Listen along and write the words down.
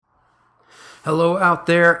Hello out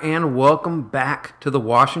there and welcome back to the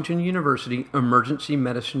Washington University Emergency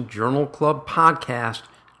Medicine Journal Club podcast,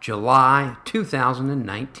 July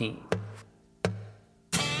 2019.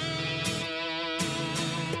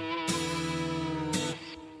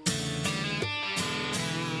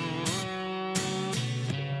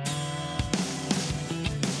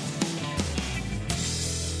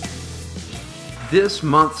 This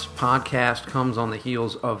month's podcast comes on the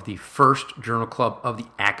heels of the first journal club of the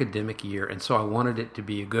academic year, and so I wanted it to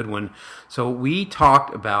be a good one. So we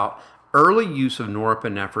talked about early use of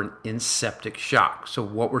norepinephrine in septic shock. So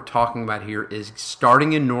what we're talking about here is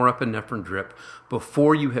starting a norepinephrine drip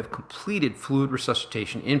before you have completed fluid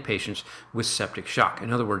resuscitation in patients with septic shock.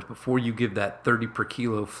 In other words, before you give that 30 per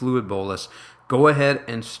kilo fluid bolus, go ahead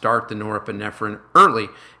and start the norepinephrine early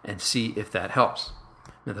and see if that helps.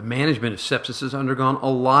 Now, the management of sepsis has undergone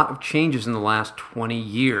a lot of changes in the last 20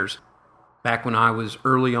 years. Back when I was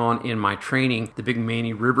early on in my training, the big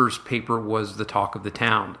Manny Rivers paper was the talk of the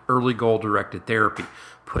town. Early goal-directed therapy,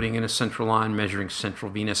 putting in a central line, measuring central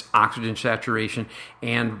venous oxygen saturation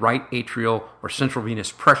and right atrial or central venous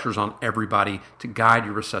pressures on everybody to guide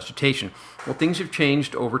your resuscitation. Well, things have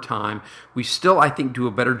changed over time. We still, I think, do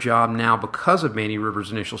a better job now because of Manny Rivers'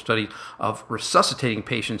 initial study of resuscitating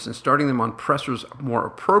patients and starting them on pressors more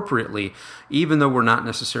appropriately, even though we're not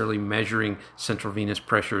necessarily measuring central venous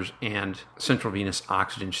pressures and central venous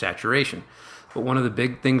oxygen saturation. But one of the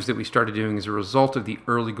big things that we started doing as a result of the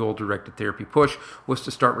early goal-directed therapy push was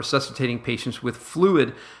to start resuscitating patients with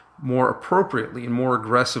fluid more appropriately and more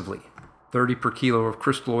aggressively. 30 per kilo of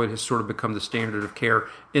crystalloid has sort of become the standard of care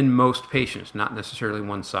in most patients, not necessarily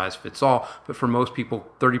one size fits all, but for most people,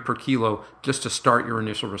 30 per kilo just to start your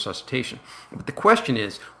initial resuscitation. But the question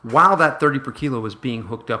is, while that 30 per kilo is being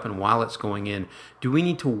hooked up and while it's going in, do we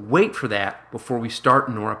need to wait for that before we start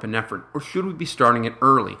norepinephrine, or should we be starting it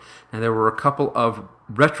early? Now, there were a couple of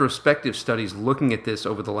retrospective studies looking at this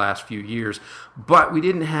over the last few years, but we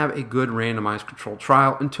didn't have a good randomized controlled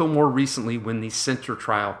trial until more recently when the Center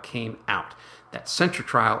trial came out. That Center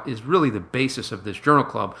trial is really the basis of this journal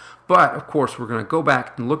club, but of course we're going to go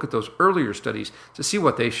back and look at those earlier studies to see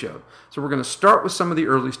what they showed. So we're going to start with some of the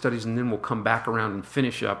early studies and then we'll come back around and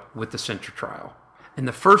finish up with the Center trial. And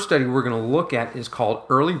the first study we're going to look at is called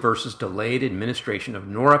Early versus Delayed Administration of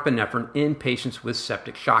Norepinephrine in Patients with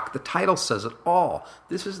Septic Shock. The title says it all.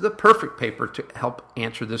 This is the perfect paper to help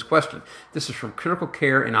answer this question. This is from Critical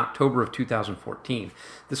Care in October of 2014.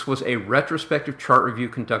 This was a retrospective chart review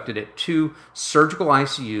conducted at 2 surgical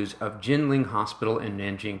ICUs of Jinling Hospital in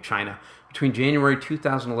Nanjing, China, between January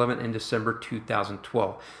 2011 and December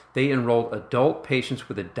 2012. They enrolled adult patients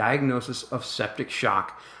with a diagnosis of septic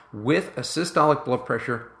shock with a systolic blood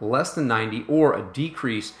pressure less than 90 or a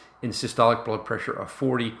decrease in systolic blood pressure of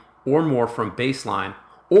 40 or more from baseline,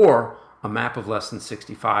 or a MAP of less than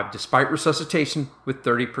 65 despite resuscitation with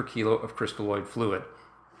 30 per kilo of crystalloid fluid.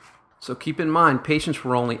 So keep in mind, patients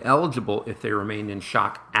were only eligible if they remained in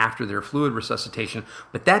shock after their fluid resuscitation,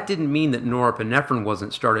 but that didn't mean that norepinephrine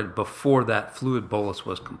wasn't started before that fluid bolus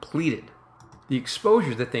was completed. The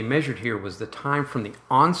exposure that they measured here was the time from the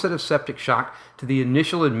onset of septic shock to the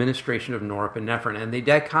initial administration of norepinephrine, and they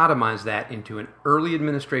dichotomized that into an early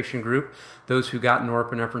administration group, those who got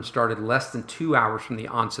norepinephrine started less than 2 hours from the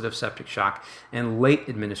onset of septic shock, and late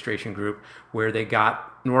administration group, where they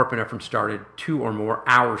got norepinephrine started 2 or more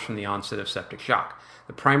hours from the onset of septic shock.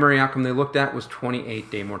 The primary outcome they looked at was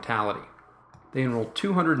 28-day mortality. They enrolled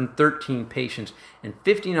 213 patients, and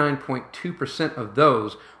 59.2% of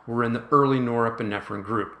those were in the early norepinephrine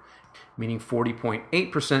group, meaning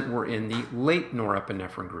 40.8% were in the late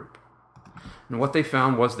norepinephrine group. And what they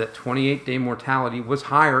found was that 28-day mortality was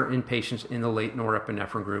higher in patients in the late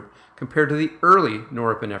norepinephrine group compared to the early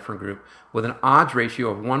norepinephrine group, with an odds ratio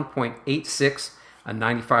of 1.86, a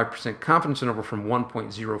 95% confidence interval from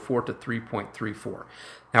 1.04 to 3.34.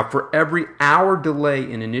 Now, for every hour delay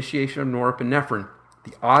in initiation of norepinephrine,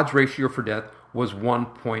 the odds ratio for death was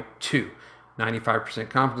 1.2. 95%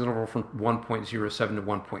 confidence interval from 1.07 to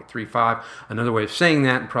 1.35. Another way of saying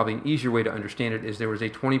that, and probably an easier way to understand it, is there was a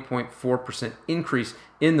 20.4% increase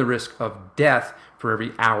in the risk of death for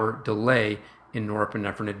every hour delay in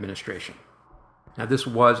norepinephrine administration. Now, this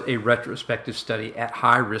was a retrospective study at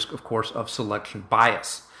high risk, of course, of selection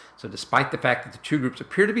bias. So despite the fact that the two groups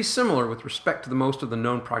appear to be similar with respect to the most of the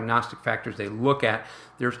known prognostic factors they look at,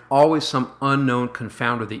 there's always some unknown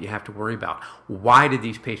confounder that you have to worry about. Why did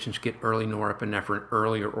these patients get early norepinephrine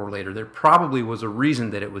earlier or later? There probably was a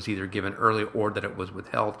reason that it was either given early or that it was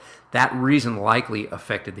withheld. That reason likely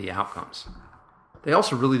affected the outcomes. They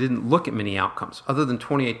also really didn't look at many outcomes. Other than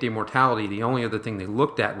 28-day mortality, the only other thing they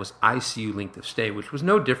looked at was ICU length of stay, which was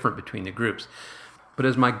no different between the groups. But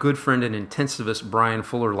as my good friend and intensivist Brian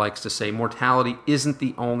Fuller likes to say, mortality isn't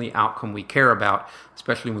the only outcome we care about,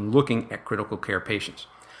 especially when looking at critical care patients.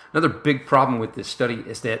 Another big problem with this study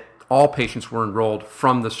is that all patients were enrolled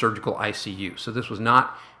from the surgical ICU. So this was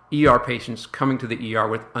not ER patients coming to the ER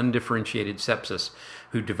with undifferentiated sepsis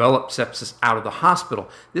who developed sepsis out of the hospital.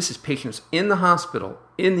 This is patients in the hospital,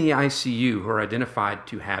 in the ICU, who are identified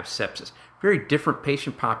to have sepsis. Very different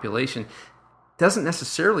patient population. Doesn't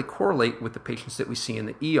necessarily correlate with the patients that we see in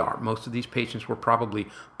the ER. Most of these patients were probably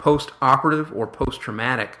post-operative or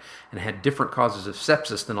post-traumatic and had different causes of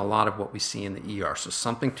sepsis than a lot of what we see in the ER, so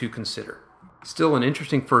something to consider. Still an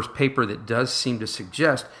interesting first paper that does seem to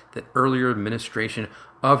suggest that earlier administration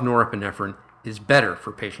of norepinephrine is better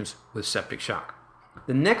for patients with septic shock.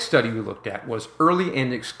 The next study we looked at was early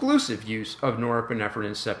and exclusive use of norepinephrine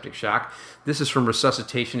in septic shock. This is from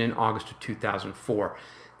Resuscitation in August of 2004.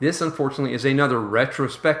 This, unfortunately, is another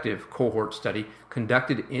retrospective cohort study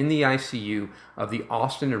conducted in the ICU of the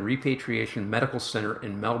Austin and Repatriation Medical Center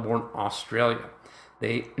in Melbourne, Australia.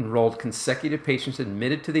 They enrolled consecutive patients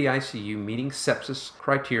admitted to the ICU meeting sepsis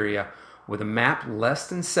criteria with a MAP less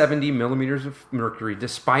than 70 millimeters of mercury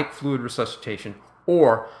despite fluid resuscitation,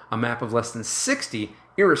 or a MAP of less than 60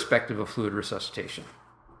 irrespective of fluid resuscitation.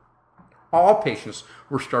 All patients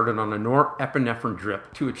were started on a norepinephrine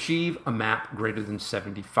drip to achieve a MAP greater than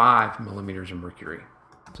 75 millimeters of mercury.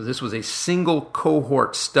 So this was a single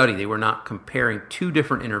cohort study. They were not comparing two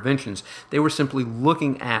different interventions. They were simply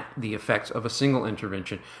looking at the effects of a single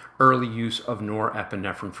intervention, early use of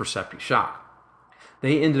norepinephrine for septic shock.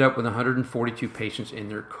 They ended up with 142 patients in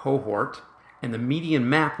their cohort, and the median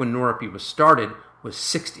MAP when Norepi was started was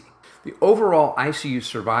 60. The overall ICU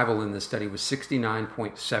survival in this study was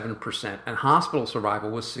 69.7%, and hospital survival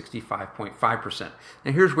was 65.5%.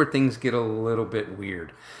 Now here's where things get a little bit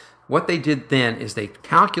weird. What they did then is they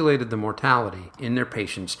calculated the mortality in their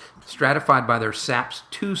patients, stratified by their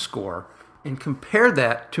SAPS-2 score, and compared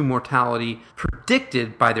that to mortality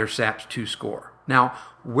predicted by their SAPS-2 score. Now,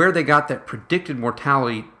 where they got that predicted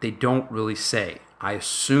mortality, they don't really say. I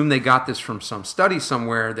assume they got this from some study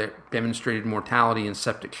somewhere that demonstrated mortality in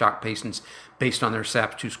septic shock patients based on their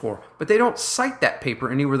SAPS-2 score, but they don't cite that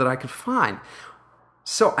paper anywhere that I could find.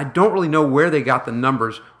 So I don't really know where they got the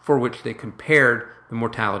numbers for which they compared the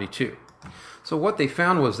mortality to. So what they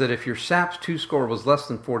found was that if your SAPS-2 score was less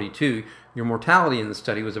than 42, your mortality in the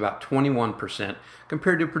study was about 21%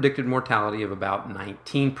 compared to predicted mortality of about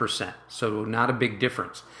 19%. So not a big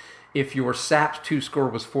difference. If your SAPS-2 score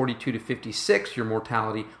was 42 to 56, your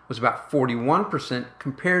mortality was about 41%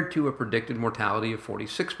 compared to a predicted mortality of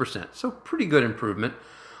 46%. So pretty good improvement.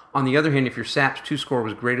 On the other hand, if your SAPS-2 score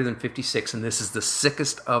was greater than 56, and this is the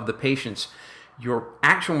sickest of the patients, your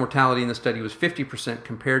actual mortality in the study was 50%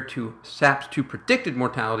 compared to SAPS-2 predicted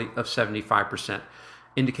mortality of 75%,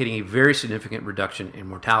 indicating a very significant reduction in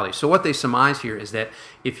mortality. So what they surmise here is that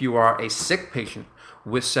if you are a sick patient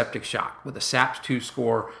with septic shock, with a SAPS-2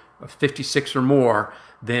 score of 56 or more,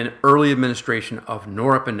 then early administration of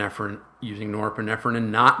norepinephrine, using norepinephrine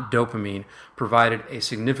and not dopamine, provided a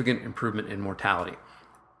significant improvement in mortality.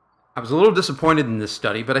 I was a little disappointed in this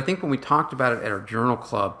study, but I think when we talked about it at our journal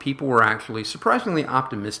club, people were actually surprisingly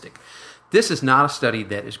optimistic. This is not a study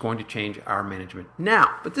that is going to change our management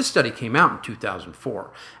now, but this study came out in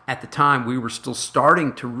 2004. At the time, we were still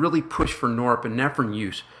starting to really push for norepinephrine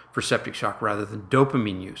use for septic shock rather than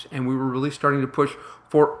dopamine use, and we were really starting to push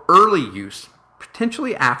for early use,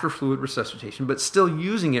 potentially after fluid resuscitation, but still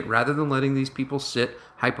using it rather than letting these people sit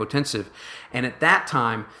hypotensive. And at that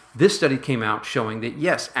time, this study came out showing that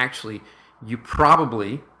yes, actually, you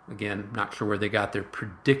probably, again, not sure where they got their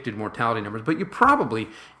predicted mortality numbers, but you probably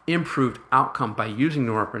improved outcome by using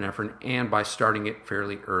norepinephrine and by starting it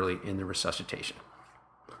fairly early in the resuscitation.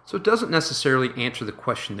 So it doesn't necessarily answer the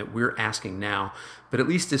question that we're asking now, but at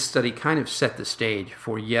least this study kind of set the stage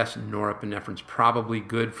for yes, norepinephrine is probably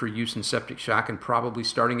good for use in septic shock, and probably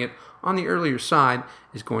starting it on the earlier side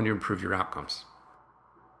is going to improve your outcomes.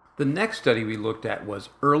 The next study we looked at was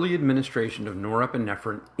early administration of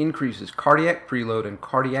norepinephrine increases cardiac preload and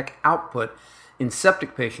cardiac output in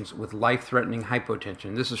septic patients with life-threatening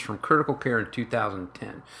hypotension. This is from Critical Care in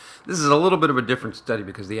 2010. This is a little bit of a different study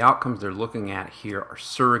because the outcomes they're looking at here are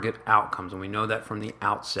surrogate outcomes, and we know that from the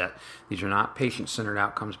outset. These are not patient-centered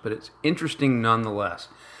outcomes, but it's interesting nonetheless.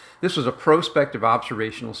 This was a prospective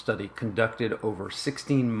observational study conducted over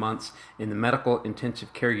 16 months in the medical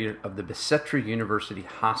intensive care unit of the Bicêtre University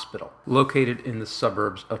Hospital, located in the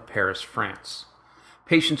suburbs of Paris, France.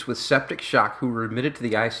 Patients with septic shock who were admitted to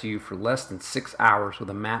the ICU for less than 6 hours with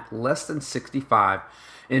a MAP less than 65,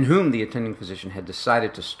 in whom the attending physician had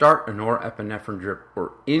decided to start a norepinephrine drip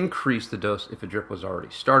or increase the dose if a drip was already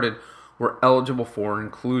started, were eligible for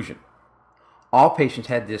inclusion. All patients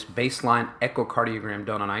had this baseline echocardiogram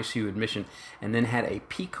done on ICU admission and then had a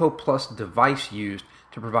Pico Plus device used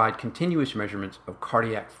to provide continuous measurements of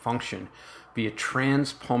cardiac function via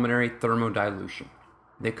transpulmonary thermodilution.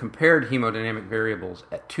 They compared hemodynamic variables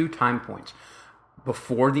at 2 time points,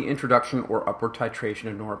 before the introduction or upward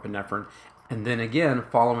titration of norepinephrine, and then again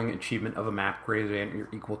following achievement of a MAP greater than or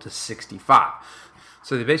equal to 65.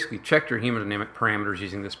 So they basically checked your hemodynamic parameters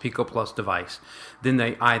using this Pico Plus device. Then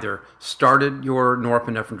they either started your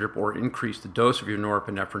norepinephrine drip or increased the dose of your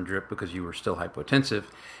norepinephrine drip because you were still hypotensive.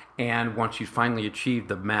 And once you finally achieved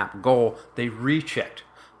the MAP goal, they rechecked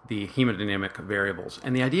the hemodynamic variables.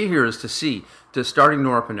 And the idea here is to see, to starting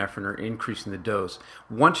norepinephrine or increasing the dose,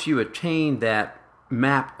 once you attain that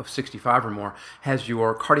MAP of 65 or more, has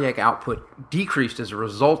your cardiac output decreased as a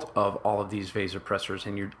result of all of these vasopressors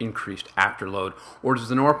and your increased afterload? Or does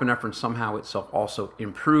the norepinephrine somehow itself also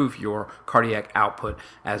improve your cardiac output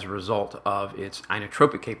as a result of its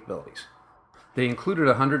inotropic capabilities? They included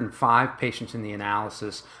 105 patients in the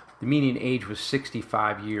analysis. The median age was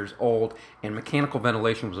 65 years old, and mechanical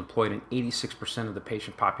ventilation was employed in 86% of the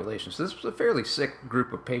patient population. So this was a fairly sick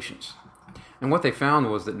group of patients. And what they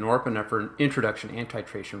found was that norepinephrine introduction and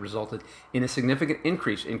titration resulted in a significant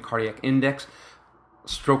increase in cardiac index,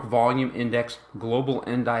 stroke volume index, global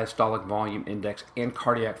end diastolic volume index, and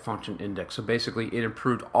cardiac function index. So basically, it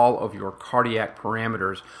improved all of your cardiac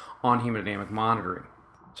parameters on hemodynamic monitoring.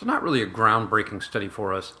 So not really a groundbreaking study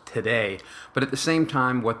for us today, but at the same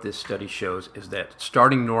time, what this study shows is that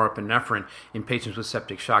starting norepinephrine in patients with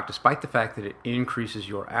septic shock, despite the fact that it increases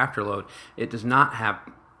your afterload, it does not have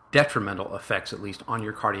detrimental effects, at least, on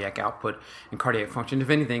your cardiac output and cardiac function. If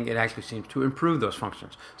anything, it actually seems to improve those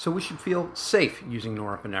functions. So we should feel safe using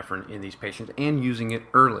norepinephrine in these patients and using it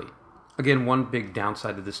early. Again, one big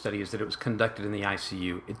downside of this study is that it was conducted in the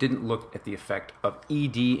ICU. It didn't look at the effect of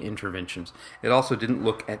ED interventions. It also didn't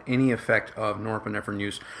look at any effect of norepinephrine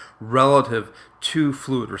use relative to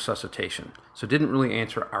fluid resuscitation. So it didn't really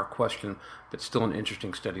answer our question, but still an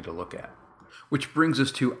interesting study to look at. Which brings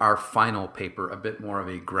us to our final paper, a bit more of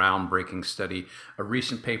a groundbreaking study, a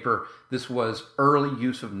recent paper. This was early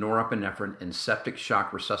use of norepinephrine in septic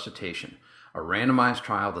shock resuscitation, a randomized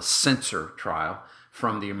trial, the SENSOR trial,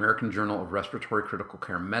 from the American Journal of Respiratory Critical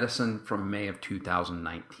Care Medicine from May of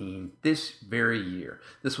 2019, this very year.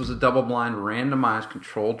 This was a double-blind, randomized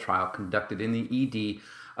controlled trial conducted in the ED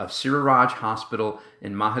of Siriraj Hospital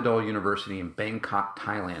and Mahidol University in Bangkok,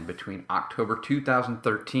 Thailand between October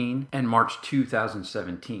 2013 and March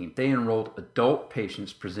 2017. They enrolled adult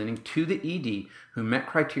patients presenting to the ED who met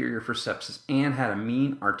criteria for sepsis and had a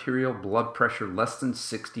mean arterial blood pressure less than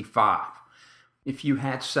 65. If you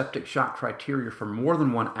had septic shock criteria for more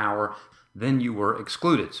than 1 hour, then you were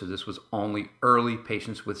excluded. So this was only early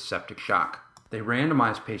patients with septic shock. They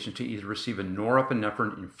randomized patients to either receive a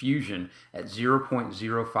norepinephrine infusion at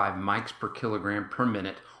 0.05 mics per kilogram per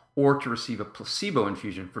minute or to receive a placebo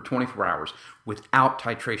infusion for 24 hours without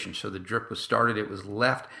titration. So the drip was started, it was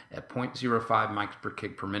left at 0.05 mics per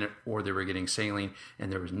kg per minute, or they were getting saline,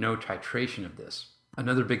 and there was no titration of this.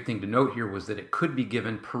 Another big thing to note here was that it could be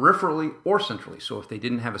given peripherally or centrally. So if they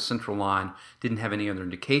didn't have a central line, didn't have any other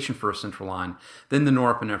indication for a central line, then the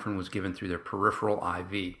norepinephrine was given through their peripheral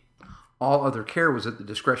IV. All other care was at the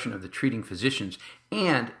discretion of the treating physicians,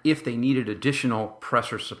 and if they needed additional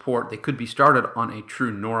pressor support, they could be started on a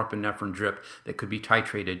true norepinephrine drip that could be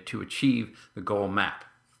titrated to achieve the goal MAP.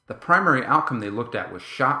 The primary outcome they looked at was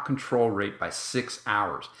shock control rate by 6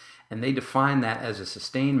 hours, and they defined that as a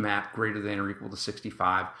sustained MAP greater than or equal to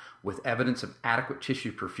 65 with evidence of adequate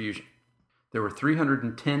tissue perfusion. There were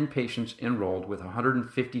 310 patients enrolled with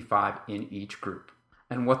 155 in each group.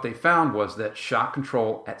 And what they found was that shock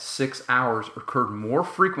control at 6 hours occurred more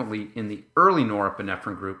frequently in the early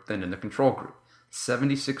norepinephrine group than in the control group,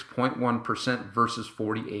 76.1% versus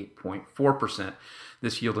 48.4%.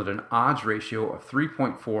 This yielded an odds ratio of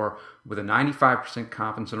 3.4 with a 95%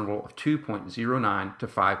 confidence interval of 2.09 to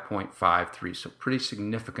 5.53, so pretty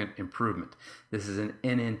significant improvement. This is an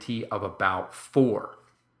NNT of about 4.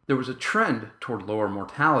 There was a trend toward lower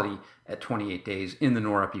mortality at 28 days in the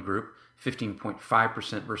norepi group,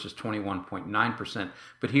 15.5% versus 21.9%,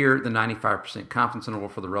 but here the 95% confidence interval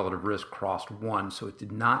for the relative risk crossed 1, so it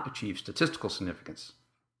did not achieve statistical significance.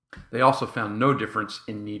 They also found no difference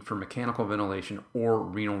in need for mechanical ventilation or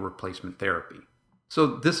renal replacement therapy. So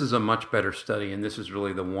this is a much better study, and this is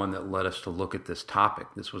really the one that led us to look at this topic.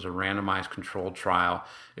 This was a randomized controlled trial.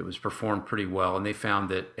 It was performed pretty well, and they found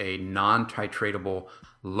that a non-titratable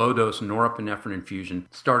low-dose norepinephrine infusion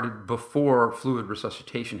started before fluid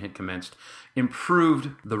resuscitation had commenced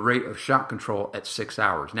improved the rate of shock control at 6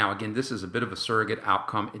 hours. Now, again, this is a bit of a surrogate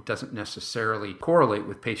outcome. It doesn't necessarily correlate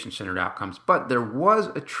with patient-centered outcomes, but there was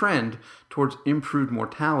a trend towards improved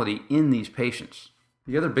mortality in these patients.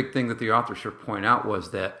 The other big thing that the authors here point out was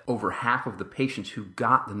that over half of the patients who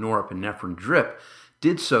got the norepinephrine drip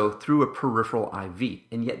did so through a peripheral IV,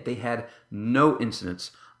 and yet they had no incidence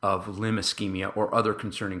of limb ischemia or other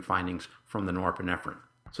concerning findings from the norepinephrine.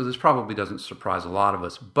 So this probably doesn't surprise a lot of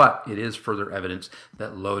us, but it is further evidence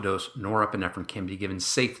that low-dose norepinephrine can be given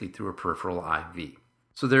safely through a peripheral IV.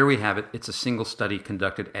 So there we have it. It's a single study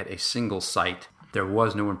conducted at a single site. There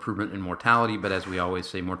was no improvement in mortality, but as we always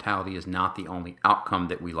say, mortality is not the only outcome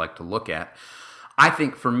that we like to look at. I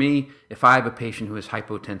think for me, if I have a patient who is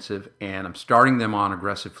hypotensive and I'm starting them on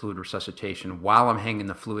aggressive fluid resuscitation while I'm hanging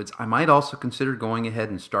the fluids, I might also consider going ahead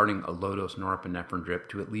and starting a low-dose norepinephrine drip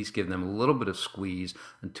to at least give them a little bit of squeeze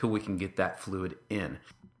until we can get that fluid in.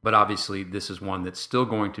 But obviously, this is one that's still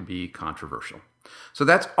going to be controversial. So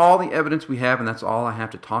that's all the evidence we have, and that's all I have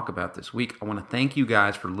to talk about this week. I want to thank you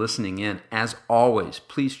guys for listening in. As always,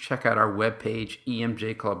 please check out our webpage,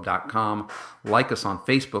 emjclub.com. Like us on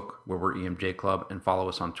Facebook, where we're EMJ Club, and follow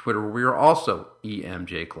us on Twitter, where we are also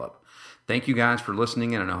EMJ Club. Thank you guys for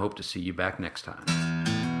listening in, and I hope to see you back next time.